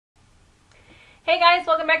Hey guys,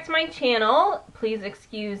 welcome back to my channel. Please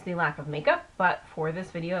excuse the lack of makeup, but for this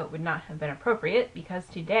video it would not have been appropriate because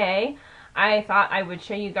today I thought I would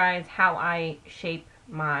show you guys how I shape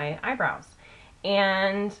my eyebrows.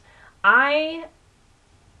 And I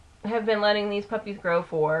have been letting these puppies grow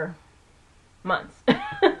for months.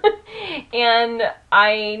 And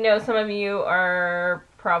I know some of you are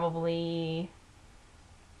probably,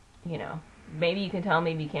 maybe you can tell,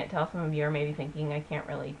 maybe you can't tell. Some of you are maybe thinking I can't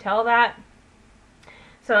really tell that.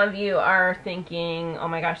 Some of you are thinking, oh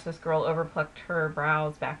my gosh, this girl overplucked her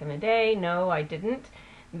brows back in the day. No, I didn't.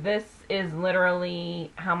 This is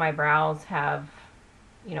literally how my brows have,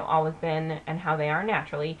 always been and how they are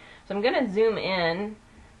naturally. So I'm going to zoom in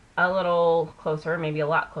a little closer, maybe a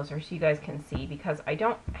lot closer, so you guys can see, because I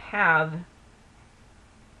don't have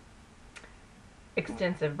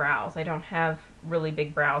extensive brows. I don't have really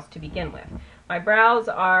big brows to begin with. My brows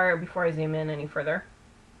are, before I zoom in any further,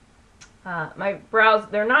 my brows,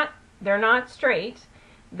 they're not straight.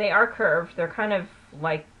 They are curved. They're kind of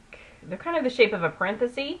the shape of a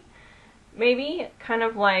parenthesis, maybe, kind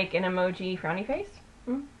of like an emoji frowny face.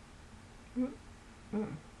 What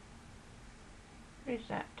is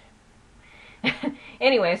that?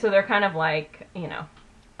 Anyway, so they're kind of like,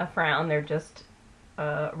 a frown. They're just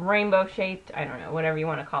rainbow shaped. I don't know, whatever you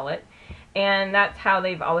want to call it. And that's how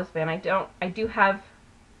they've always been. I do have,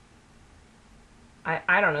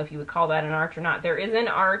 I don't know if you would call that an arch or not. There is an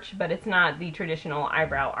arch, but it's not the traditional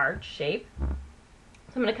eyebrow arch shape. So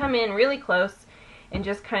I'm going to come in really close and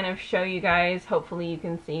just kind of show you guys. Hopefully you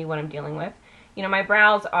can see what I'm dealing with. My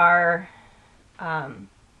brows are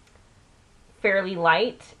fairly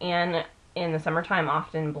light, and in the summertime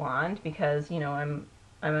often blonde, because I'm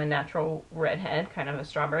a natural redhead, kind of a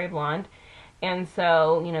strawberry blonde, and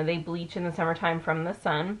so they bleach in the summertime from the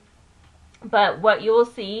sun. But what you will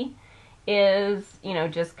see is,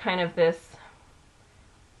 just kind of this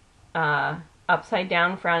upside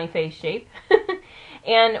down frowny face shape.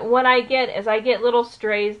 And what I get is I get little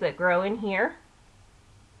strays that grow in here.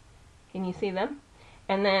 Can you see them?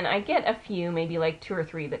 And then I get a few, maybe like 2 or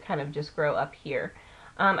 3, that kind of just grow up here.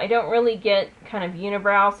 I don't really get kind of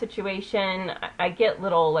unibrow situation. I get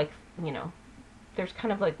little, there's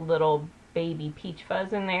kind of like little baby peach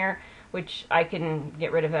fuzz in there, which I can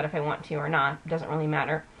get rid of that if I want to or not. It doesn't really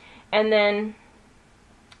matter. And then,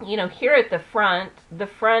 here at the front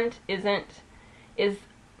is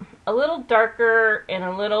a little darker and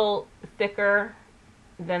a little thicker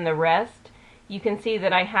than the rest. You can see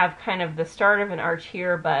that I have kind of the start of an arch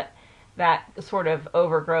here, but that sort of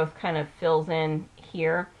overgrowth kind of fills in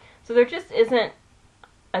here. So there just isn't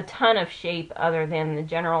a ton of shape other than the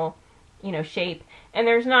general, shape. And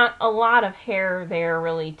there's not a lot of hair there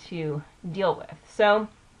really to deal with. So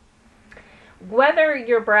whether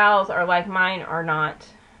your brows are like mine or not,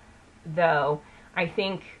 though, I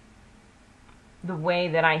think the way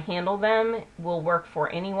that I handle them will work for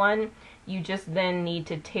anyone. You just then need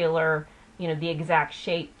to tailor, the exact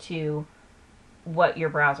shape to what your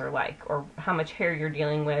brows are like, or how much hair you're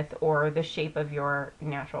dealing with, or the shape of your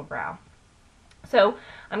natural brow. So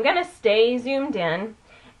I'm going to stay zoomed in,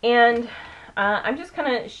 and I'm just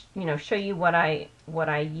going to, show you what I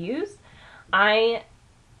use. I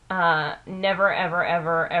never, ever,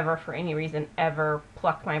 ever, ever, for any reason, ever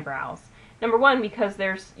pluck my brows. Number one, because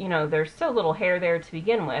there's so little hair there to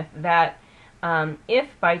begin with that if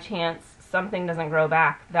by chance something doesn't grow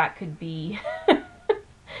back, that could be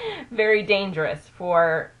very dangerous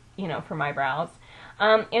for my brows.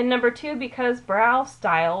 And number two, because brow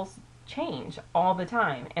styles change all the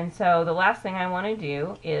time, and so the last thing I want to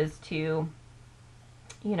do is to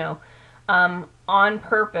on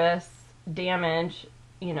purpose damage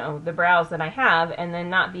the brows that I have, and then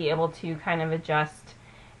not be able to kind of adjust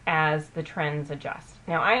as the trends adjust.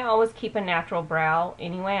 Now, I always keep a natural brow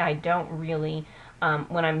anyway. I don't really,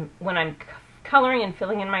 when I'm coloring and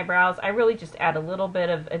filling in my brows, I really just add a little bit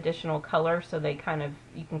of additional color so you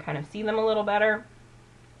can kind of see them a little better.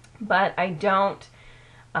 But I don't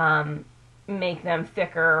make them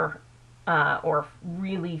thicker or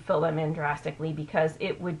really fill them in drastically, because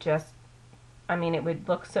it would just, it would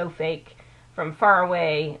look so fake from far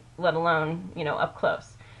away, let alone, up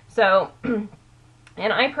close. So, and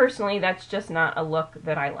I personally, that's just not a look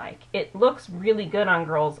that I like. It looks really good on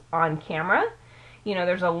girls on camera.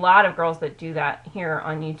 There's a lot of girls that do that here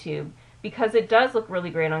on YouTube, because it does look really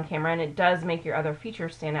great on camera, and it does make your other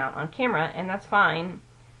features stand out on camera, and that's fine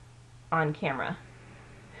on camera.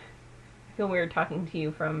 I feel weird talking to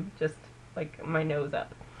you from just like my nose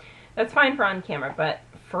up. That's fine for on camera, but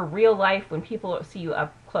for real life, when people see you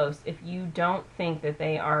up close, if you don't think that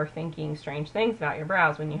they are thinking strange things about your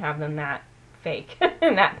brows when you have them that fake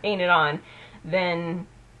and that painted on, then,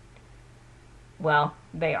 well,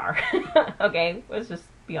 they are. Okay, let's just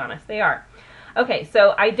be honest, they are. Okay,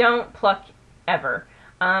 so I don't pluck ever.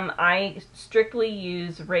 I strictly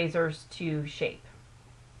use razors to shape.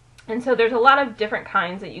 And so there's a lot of different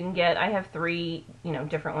kinds that you can get. I have 3,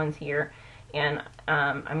 different ones here. And,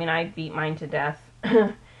 I mean, I beat mine to death.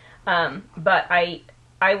 But I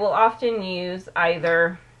will often use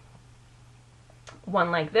either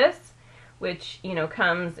one like this, which,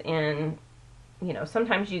 comes in,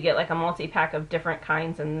 sometimes you get like a multi-pack of different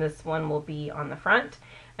kinds, and this one will be on the front.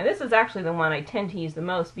 And this is actually the one I tend to use the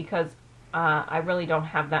most because I really don't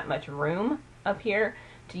have that much room up here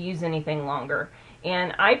to use anything longer.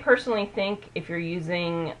 And I personally think if you're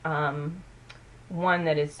using one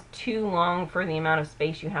that is too long for the amount of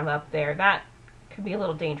space you have up there, that could be a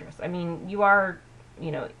little dangerous. I mean,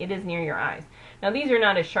 it is near your eyes. Now, these are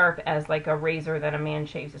not as sharp as like a razor that a man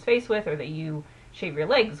shaves his face with or that you shave your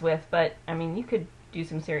legs with, but I mean, you could do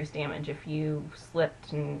some serious damage if you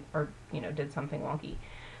slipped or did something wonky.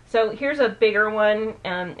 So here's a bigger one,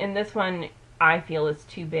 and this one I feel is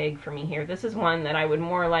too big for me here. This is one that I would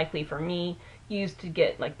more likely for me use to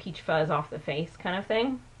get like peach fuzz off the face kind of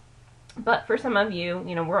thing. But for some of you,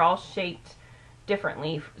 we're all shaped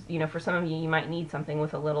differently. For some of you, you might need something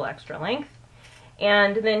with a little extra length.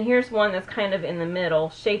 And then here's one that's kind of in the middle,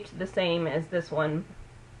 shaped the same as this one,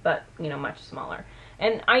 but, much smaller.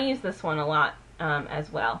 And I use this one a lot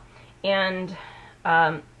as well. And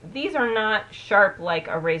these are not sharp like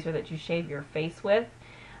a razor that you shave your face with.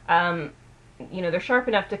 They're sharp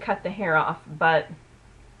enough to cut the hair off, but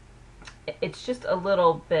it's just a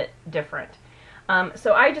little bit different.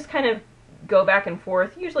 So I just kind of go back and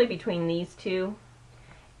forth, usually between these two,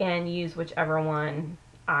 and use whichever one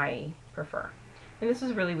I prefer. And this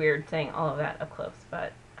is really weird saying all of that up close,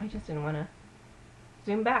 but I just didn't want to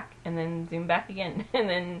zoom back, and then zoom back again, and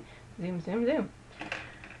then zoom, zoom, zoom.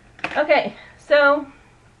 Okay, so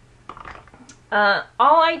all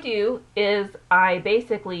I do is I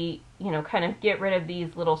basically, kind of get rid of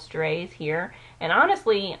these little strays here. And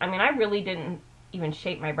honestly, I mean, I really didn't even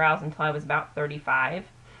shape my brows until I was about 35.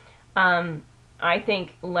 I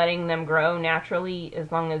think letting them grow naturally,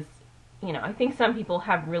 as long as, I think some people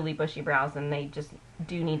have really bushy brows and they just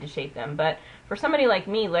do need to shape them. But for somebody like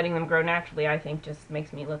me, letting them grow naturally, I think just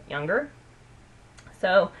makes me look younger.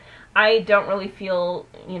 So I don't really feel,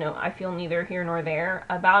 I feel neither here nor there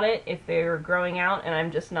about it. If they're growing out and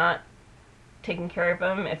I'm just not taking care of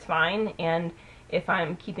them, it's fine. And if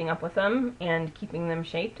I'm keeping up with them and keeping them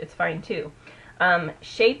shaped, it's fine too.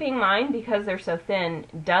 Shaping mine, because they're so thin,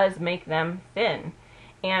 does make them thin.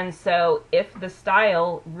 And so if the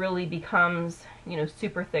style really becomes,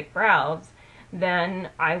 super thick brows, then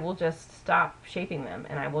I will just stop shaping them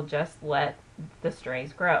and I will just let the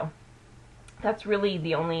strays grow. That's really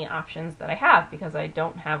the only options that I have because I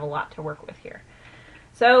don't have a lot to work with here.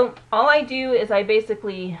 So all I do is I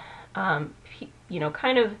basically, kind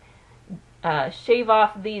of shave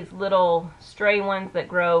off these little stray ones that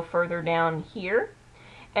grow further down here.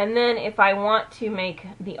 And then if I want to make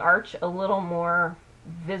the arch a little more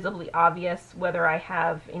visibly obvious, whether I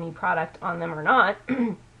have any product on them or not,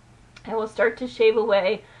 I will start to shave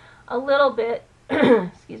away a little bit,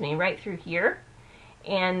 excuse me, right through here.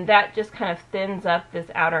 And that just kind of thins up this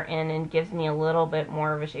outer end and gives me a little bit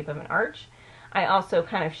more of a shape of an arch. I also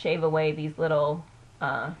kind of shave away these little, 2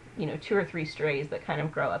 or 3 strays that kind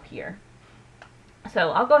of grow up here. So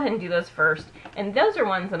I'll go ahead and do those first. And those are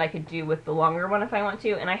ones that I could do with the longer one if I want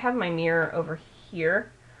to. And I have my mirror over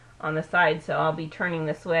here on the side, so I'll be turning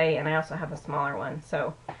this way, and I also have a smaller one.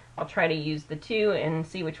 So I'll try to use the two and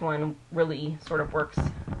see which one really sort of works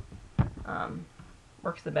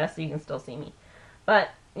the best so you can still see me. But,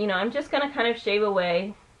 I'm just going to kind of shave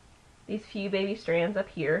away these few baby strands up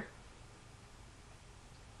here.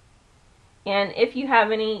 And if you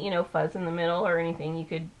have any, fuzz in the middle or anything, you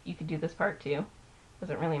could do this part too.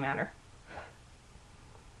 Doesn't really matter.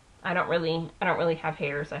 I don't really have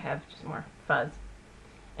hairs. I have just more fuzz.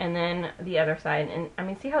 And then the other side, and I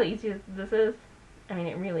mean, see how easy this is? I mean,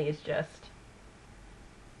 it really is just,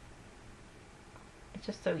 it's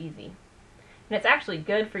just so easy. And it's actually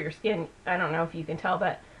good for your skin. I don't know if you can tell,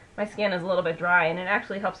 but my skin is a little bit dry, and it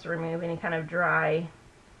actually helps to remove any kind of dry,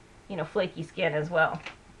 flaky skin as well.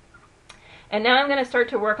 And now I'm going to start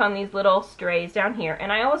to work on these little strays down here.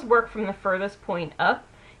 And I always work from the furthest point up.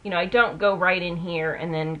 I don't go right in here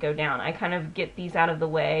and then go down. I kind of get these out of the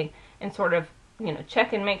way and sort of,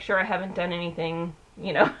 check and make sure I haven't done anything,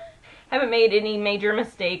 haven't made any major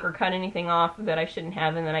mistake or cut anything off that I shouldn't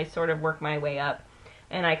have. And then I sort of work my way up.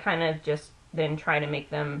 And I kind of just then try to make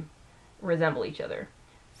them resemble each other.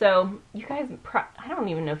 So you guys, I don't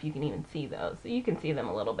even know if you can even see those. So you can see them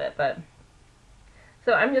a little bit, but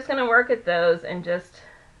so I'm just going to work at those and just,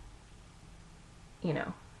 you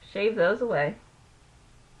know, shave those away.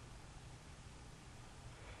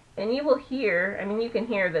 And you will hear, I mean, you can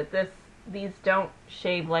hear that these don't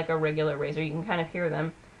shave like a regular razor. You can kind of hear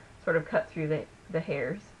them sort of cut through the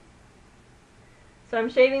hairs. So I'm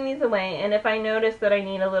shaving these away, and if I notice that I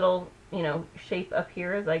need a little, you know, shape up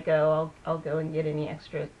here as I go, I'll go and get any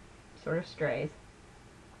extra sort of strays.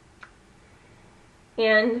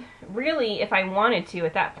 And really, if I wanted to,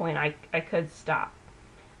 at that point, I could stop.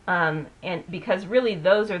 And because really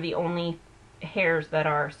those are the only hairs that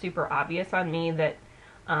are super obvious on me that,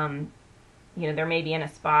 you know, there may be in a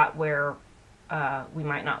spot where we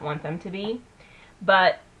might not want them to be.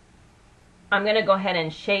 But I'm going to go ahead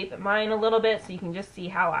and shape mine a little bit so you can just see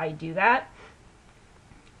how I do that.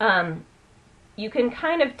 You can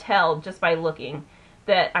kind of tell just by looking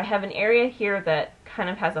that I have an area here that kind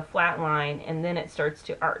of has a flat line, and then it starts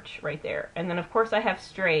to arch right there. And then of course I have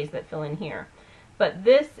strays that fill in here. But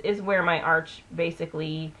this is where my arch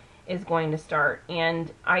basically is going to start,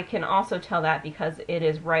 and I can also tell that because it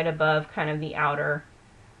is right above kind of the outer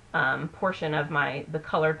portion of the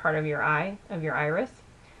colored part of your eye, of your iris.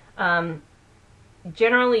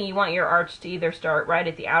 Generally you want your arch to either start right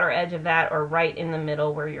at the outer edge of that or right in the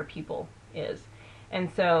middle where your pupil is.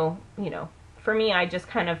 And so, you know, for me, I just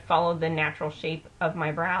kind of follow the natural shape of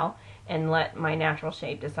my brow and let my natural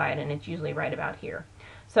shape decide, and it's usually right about here.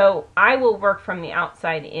 So I will work from the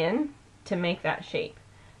outside in to make that shape.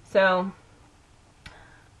 So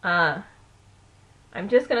I'm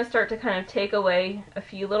just going to start to kind of take away a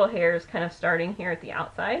few little hairs, kind of starting here at the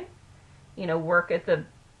outside. You know, work at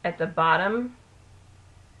the bottom.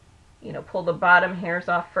 You know, pull the bottom hairs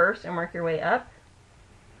off first and work your way up.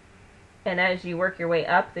 And as you work your way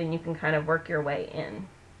up, then you can kind of work your way in.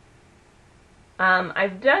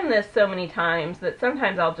 I've done this so many times that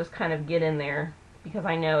sometimes I'll just kind of get in there because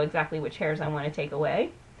I know exactly which hairs I want to take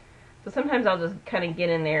away. So sometimes I'll just kind of get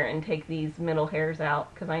in there and take these middle hairs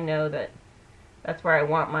out because I know that that's where I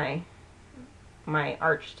want my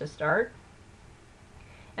arch to start.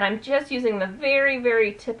 And I'm just using the very,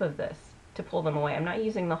 very tip of this to pull them away. I'm not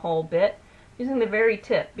using the whole bit. I'm using the very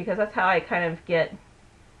tip because that's how I kind of get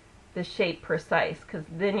the shape precise, because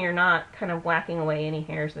then you're not kind of whacking away any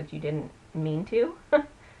hairs that you didn't mean to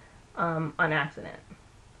on accident.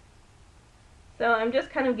 So I'm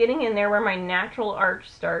just kind of getting in there where my natural arch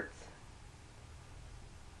starts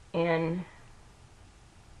and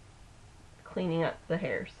cleaning up the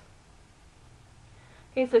hairs.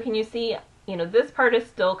 Okay, so can you see, you know, this part is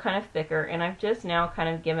still kind of thicker, and I've just now kind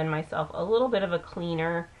of given myself a little bit of a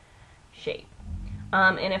cleaner shape.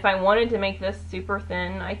 And if I wanted to make this super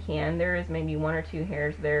thin, I can. There is maybe 1 or 2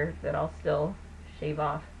 hairs there that I'll still shave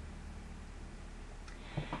off.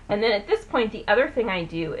 And then at this point, the other thing I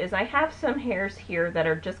do is I have some hairs here that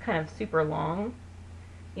are just kind of super long.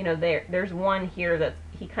 You know, there's one here that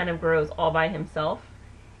he kind of grows all by himself,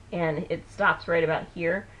 and it stops right about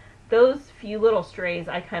here. Those few little strays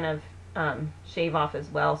I kind of shave off as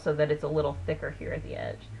well so that it's a little thicker here at the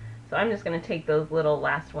edge. So I'm just going to take those little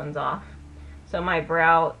last ones off. So my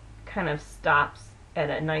brow kind of stops at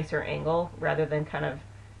a nicer angle rather than kind of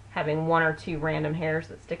having 1 or 2 random hairs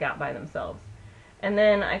that stick out by themselves. And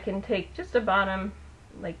then I can take just a bottom,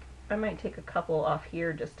 like I might take a couple off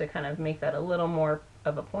here just to kind of make that a little more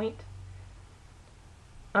of a point.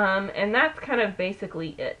 And that's kind of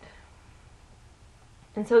basically it.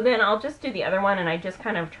 And so then I'll just do the other one, and I just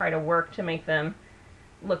kind of try to work to make them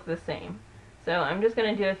look the same. So I'm just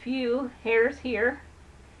going to do a few hairs here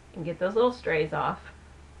and get those little strays off.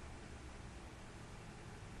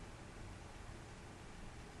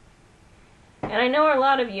 And I know a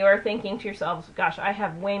lot of you are thinking to yourselves, gosh, I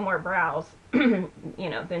have way more brows, you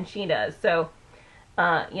know, than she does. So,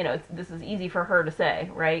 you know, this is easy for her to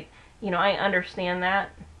say, right? You know, I understand that.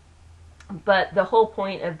 But the whole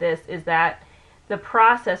point of this is that the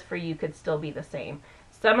process for you could still be the same.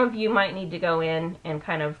 Some of you might need to go in and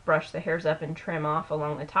kind of brush the hairs up and trim off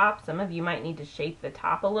along the top. Some of you might need to shape the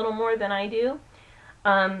top a little more than I do.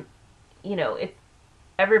 You know,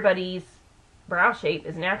 everybody's brow shape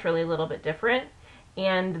is naturally a little bit different,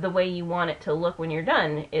 and the way you want it to look when you're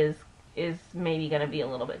done is maybe going to be a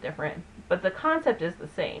little bit different. But the concept is the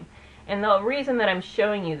same. And the reason that I'm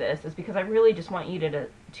showing you this is because I really just want you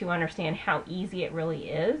to understand how easy it really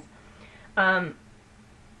is,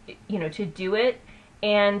 you know, to do it,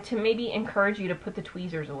 and to maybe encourage you to put the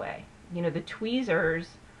tweezers away. You know, the tweezers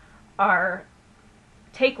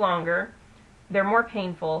take longer, they're more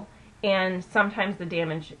painful, and sometimes the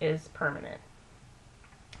damage is permanent.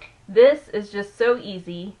 This is just so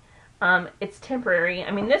easy. It's temporary.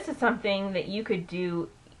 I mean, this is something that you could do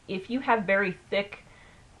if you have very thick,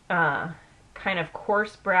 kind of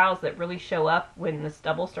coarse brows that really show up when the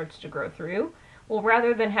stubble starts to grow through. Well,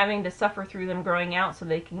 rather than having to suffer through them growing out so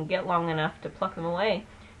they can get long enough to pluck them away,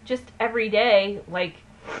 just every day, like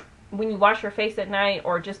when you wash your face at night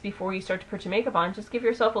or just before you start to put your makeup on, just give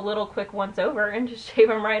yourself a little quick once over and just shave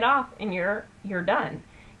them right off, and you're done.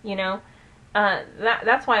 You know,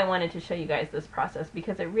 that's why I wanted to show you guys this process,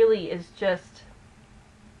 because it really is just,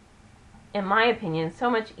 in my opinion, so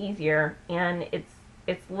much easier, and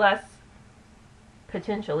it's less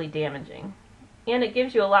potentially damaging. And it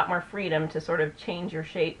gives you a lot more freedom to sort of change your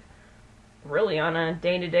shape really on a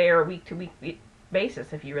day-to-day or week-to-week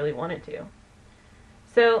basis if you really wanted to.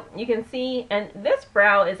 So you can see, and this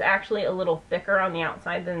brow is actually a little thicker on the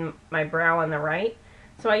outside than my brow on the right.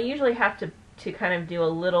 So I usually have to kind of do a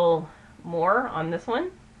little more on this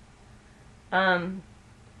one.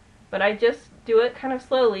 But I just do it kind of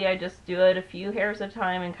slowly. I just do it a few hairs at a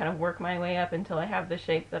time and kind of work my way up until I have the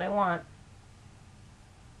shape that I want.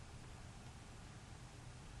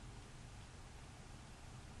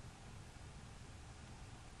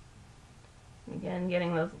 Again,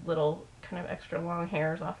 getting those little kind of extra long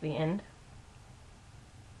hairs off the end.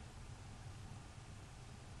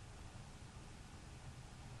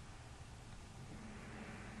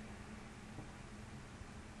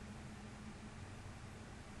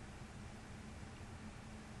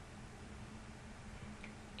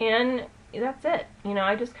 And that's it. You know,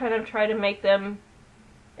 I just kind of try to make them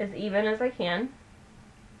as even as I can.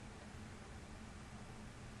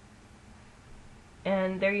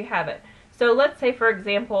 And there you have it. So let's say, for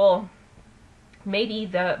example, maybe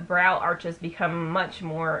the brow arches become much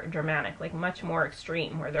more dramatic, like much more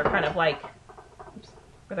extreme, where they're kind of like,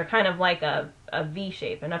 a V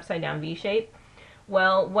shape, an upside down V shape.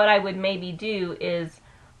 Well, what I would maybe do is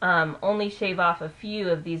only shave off a few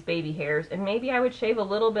of these baby hairs, and maybe I would shave a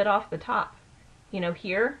little bit off the top, you know,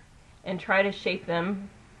 here, and try to shape them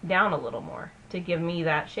down a little more to give me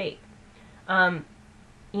that shape. You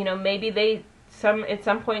know, maybe at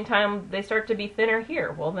some point in time they start to be thinner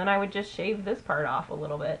here. Well, then I would just shave this part off a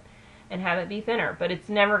little bit and have it be thinner, but it's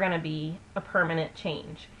never going to be a permanent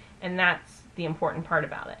change, and that's the important part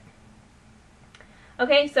about it.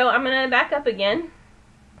 Okay, so I'm going to back up again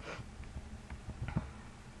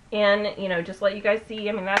and, you know, just let you guys see.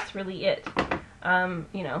 I mean, that's really it.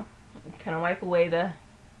 You know, kind of wipe away the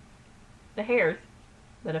hairs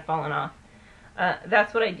that have fallen off.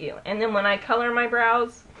 That's what I do. And then when I color my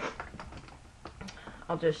brows,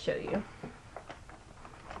 I'll just show you.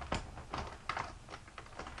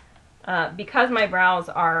 Because my brows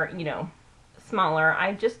are, you know, smaller,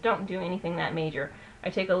 I just don't do anything that major. I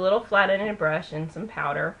take a little flat-ended brush and some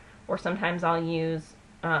powder, or sometimes I'll use,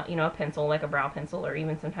 you know, a pencil, like a brow pencil, or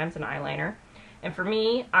even sometimes an eyeliner. And for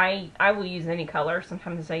me, I will use any color.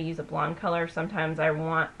 Sometimes I use a blonde color. Sometimes I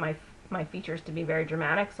want my features to be very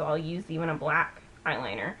dramatic, so I'll use even a black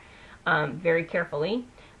eyeliner very carefully.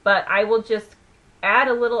 But I will just add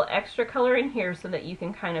a little extra color in here so that you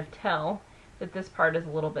can kind of tell that this part is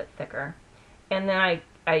a little bit thicker. And then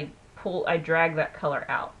I drag that color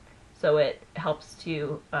out, so it helps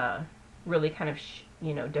to really kind of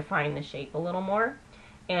you know, define the shape a little more,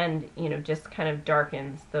 and, you know, just kind of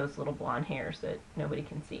darkens those little blonde hairs that nobody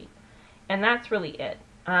can see. And that's really it.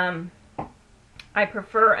 I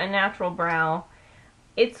prefer a natural brow.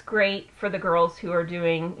 It's great for the girls who are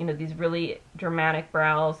doing, you know, these really dramatic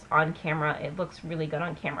brows on camera. It looks really good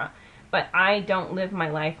on camera. But I don't live my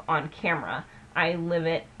life on camera. I live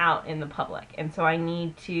it out in the public. And so I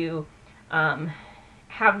need to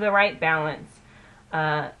have the right balance.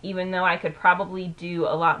 Even though I could probably do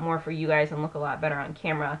a lot more for you guys and look a lot better on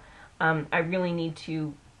camera, I really need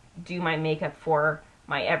to do my makeup for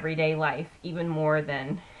my everyday life even more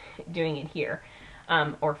than doing it here,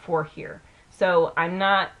 or for here. So I'm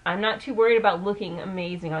not too worried about looking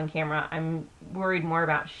amazing on camera. I'm worried more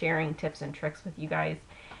about sharing tips and tricks with you guys,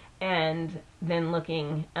 and then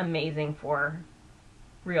looking amazing for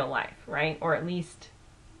real life, right? Or at least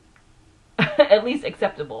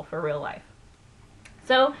acceptable for real life.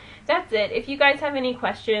 So that's it. If you guys have any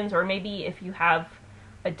questions, or maybe if you have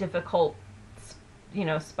a difficult, you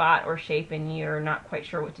know, spot or shape and you're not quite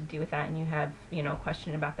sure what to do with that, and you have, you know, a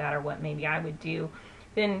question about that, or what maybe I would do,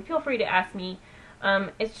 then feel free to ask me.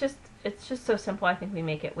 It's just so simple. I think we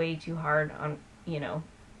make it way too hard on, you know,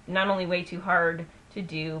 not only way too hard to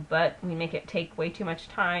do, but we make it take way too much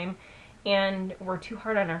time, and we're too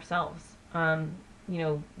hard on ourselves. You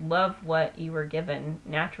know, love what you were given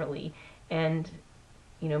naturally, and,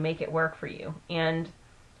 you know, make it work for you, and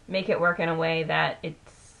make it work in a way that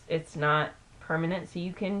it's not permanent, so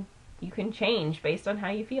you can change based on how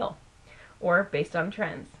you feel or based on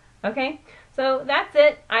trends. Okay, so that's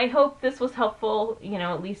it. I hope this was helpful, you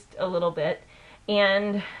know, at least a little bit.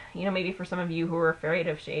 And, you know, maybe for some of you who were afraid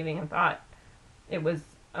of shaving and thought it was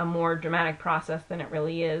a more dramatic process than it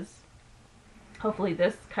really is, hopefully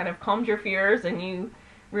this kind of calmed your fears and you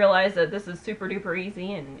realize that this is super duper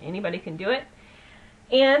easy and anybody can do it.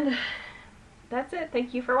 And that's it.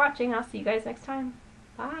 Thank you for watching. I'll see you guys next time.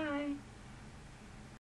 Bye.